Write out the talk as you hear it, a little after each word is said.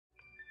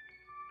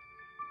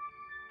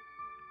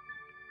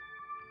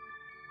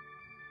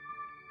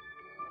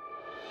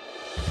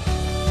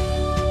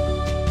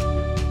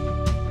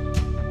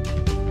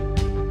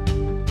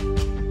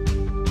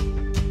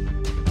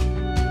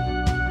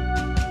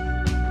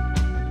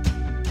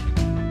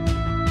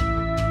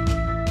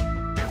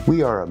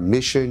We are a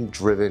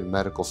mission-driven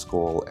medical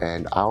school,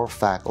 and our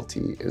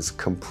faculty is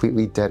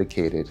completely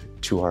dedicated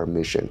to our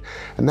mission.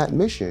 And that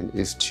mission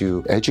is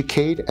to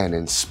educate and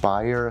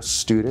inspire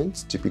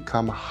students to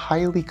become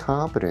highly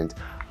competent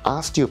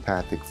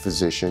osteopathic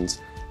physicians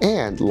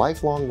and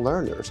lifelong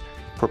learners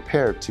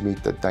prepared to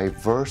meet the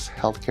diverse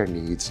healthcare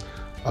needs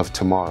of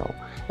tomorrow.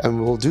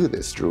 And we'll do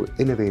this through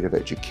innovative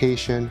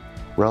education,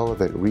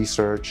 relevant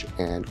research,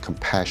 and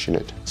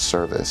compassionate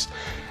service.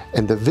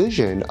 And the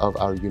vision of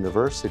our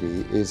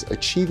university is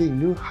achieving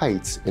new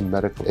heights in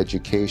medical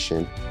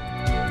education.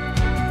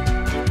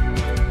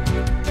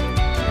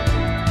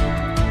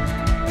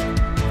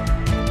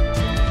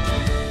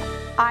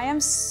 I am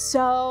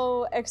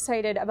so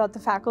excited about the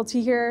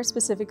faculty here,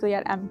 specifically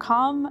at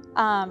MCOM.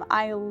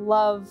 I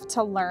love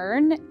to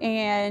learn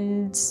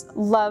and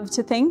love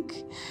to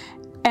think.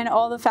 And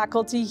all the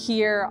faculty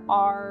here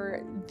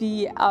are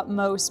the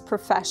utmost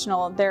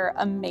professional. They're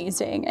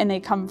amazing, and they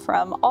come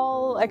from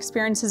all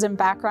experiences and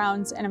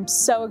backgrounds, and I'm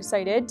so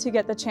excited to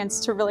get the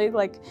chance to really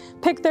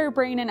pick their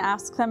brain and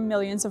ask them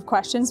millions of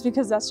questions,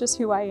 because that's just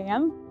who I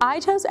am. I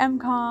chose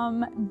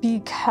MCOM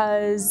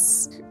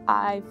because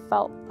I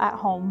felt at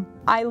home.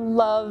 I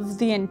love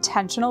the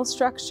intentional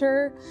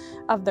structure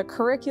of the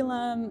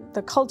curriculum,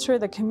 the culture,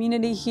 the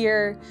community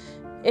here.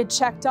 It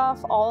checked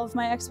off all of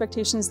my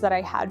expectations that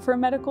I had for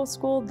medical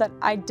school that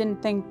I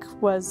didn't think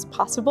was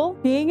possible.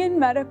 Being in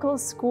medical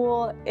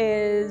school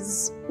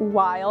is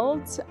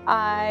wild.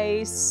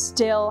 I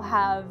still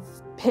have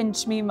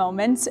pinch me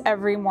moments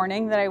every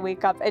morning that I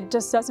wake up. It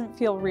just doesn't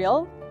feel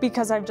real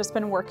because I've just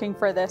been working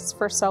for this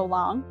for so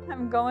long.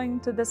 I'm going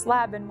to this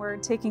lab and we're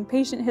taking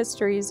patient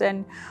histories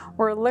and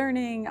we're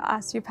learning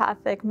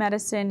osteopathic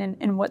medicine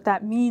and what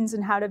that means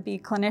and how to be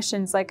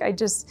clinicians.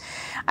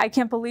 I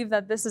can't believe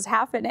that this is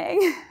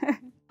happening.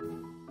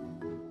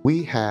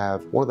 We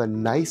have one of the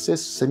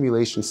nicest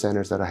simulation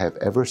centers that I have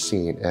ever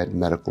seen at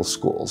medical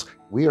schools.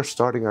 We are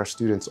starting our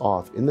students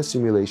off in the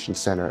simulation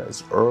center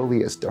as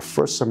early as their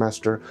first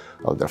semester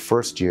of their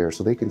first year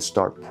so they can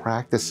start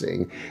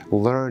practicing,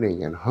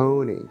 learning, and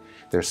honing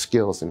their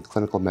skills in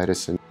clinical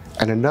medicine.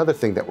 And another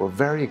thing that we're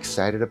very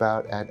excited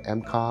about at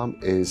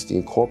MCOM is the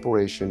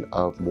incorporation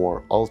of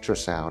more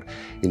ultrasound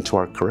into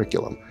our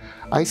curriculum.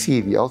 I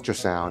see the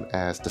ultrasound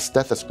as the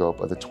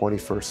stethoscope of the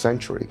 21st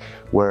century,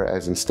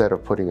 whereas instead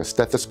of putting a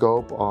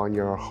stethoscope on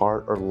your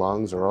heart or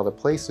lungs or other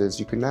places,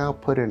 you can now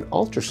put an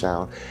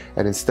ultrasound,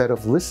 and instead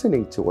of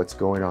listening to what's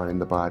going on in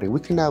the body, we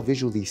can now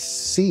visually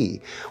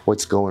see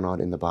what's going on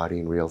in the body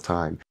in real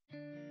time.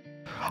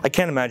 I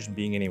can't imagine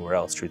being anywhere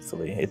else,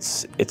 truthfully.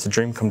 It's a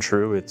dream come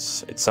true.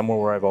 It's somewhere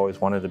where I've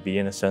always wanted to be,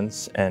 in a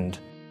sense, and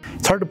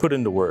it's hard to put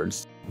into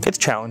words. It's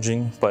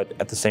challenging, but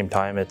at the same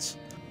time, it's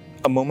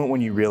a moment when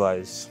you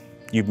realize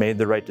you've made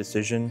the right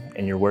decision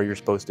and you're where you're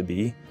supposed to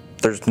be.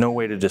 There's no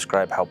way to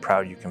describe how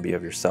proud you can be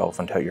of yourself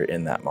until you're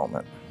in that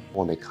moment.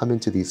 When they come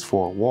into these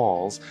four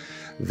walls,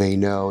 they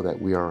know that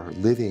we are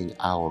living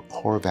our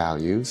core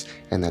values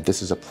and that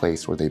this is a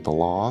place where they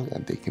belong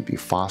and they can be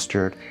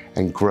fostered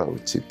and grow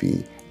to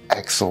be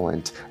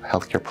excellent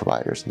healthcare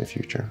providers in the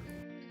future.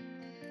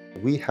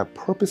 We have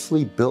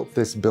purposely built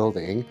this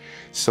building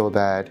so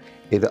that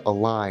it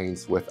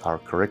aligns with our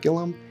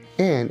curriculum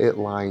and it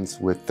aligns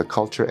with the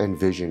culture and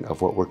vision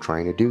of what we're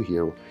trying to do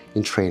here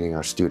in training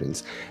our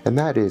students. And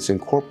that is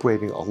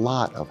incorporating a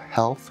lot of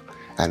health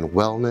and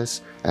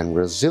wellness and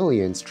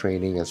resilience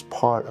training as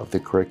part of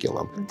the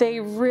curriculum. They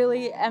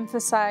really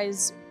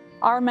emphasize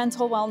our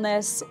mental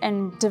wellness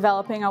and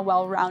developing a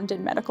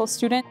well-rounded medical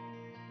student.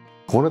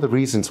 One of the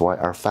reasons why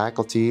our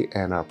faculty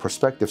and our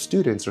prospective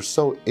students are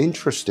so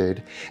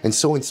interested and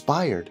so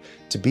inspired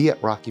to be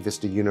at Rocky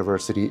Vista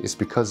University is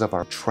because of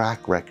our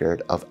track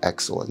record of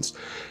excellence.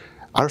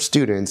 Our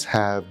students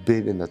have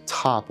been in the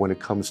top when it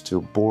comes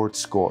to board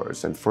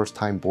scores and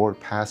first-time board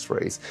pass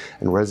rates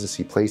and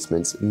residency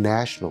placements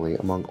nationally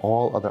among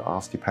all other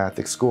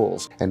osteopathic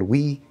schools. And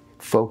we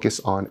focus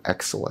on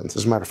excellence.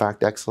 As a matter of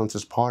fact, excellence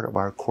is part of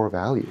our core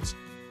values.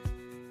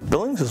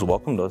 Billings has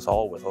welcomed us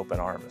all with open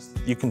arms.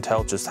 You can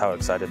tell just how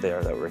excited they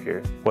are that we're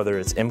here. Whether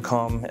it's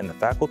MCOM and the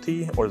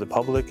faculty or the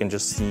public, and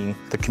just seeing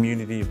the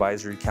Community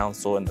Advisory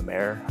Council and the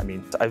mayor. I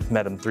mean, I've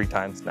met him 3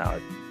 times now.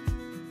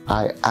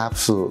 I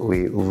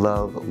absolutely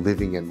love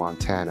living in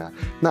Montana,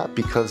 not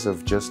because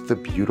of just the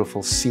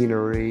beautiful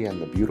scenery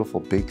and the beautiful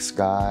big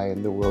sky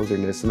and the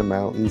wilderness and the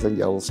mountains and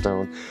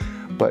Yellowstone,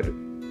 but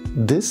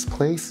this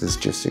place is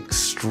just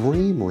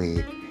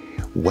extremely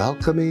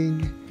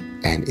welcoming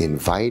and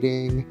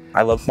inviting.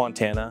 I love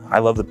Montana. I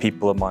love the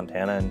people of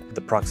Montana, and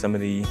the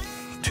proximity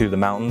to the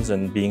mountains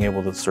and being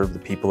able to serve the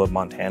people of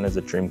Montana is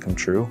a dream come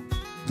true.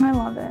 I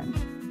love it.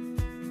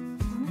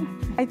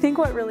 I think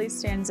what really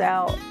stands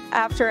out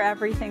after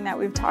everything that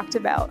we've talked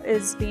about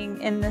is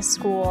being in this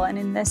school and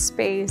in this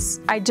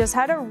space. I just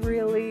had a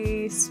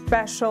really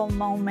special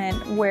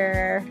moment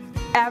where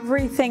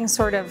everything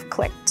sort of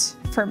clicked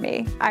for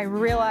me. I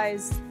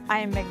realized I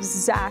am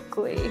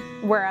exactly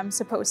where I'm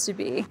supposed to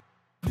be.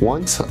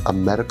 Once a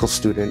medical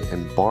student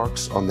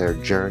embarks on their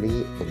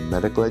journey in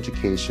medical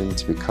education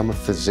to become a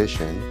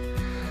physician,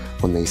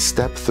 when they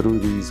step through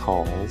these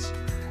halls,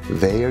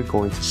 they are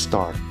going to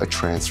start a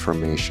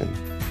transformation.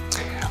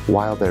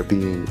 While they're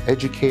being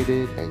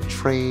educated and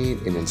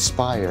trained and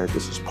inspired,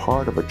 this is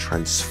part of a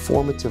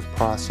transformative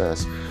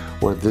process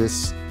where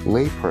this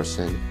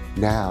layperson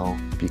now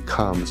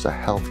becomes a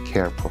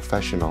healthcare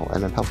professional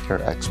and a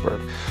healthcare expert.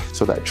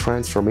 So that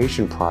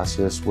transformation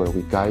process where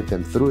we guide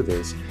them through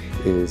this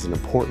is an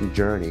important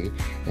journey,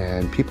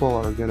 and people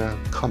are gonna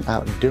come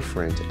out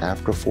different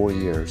after 4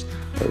 years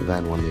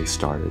than when they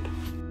started.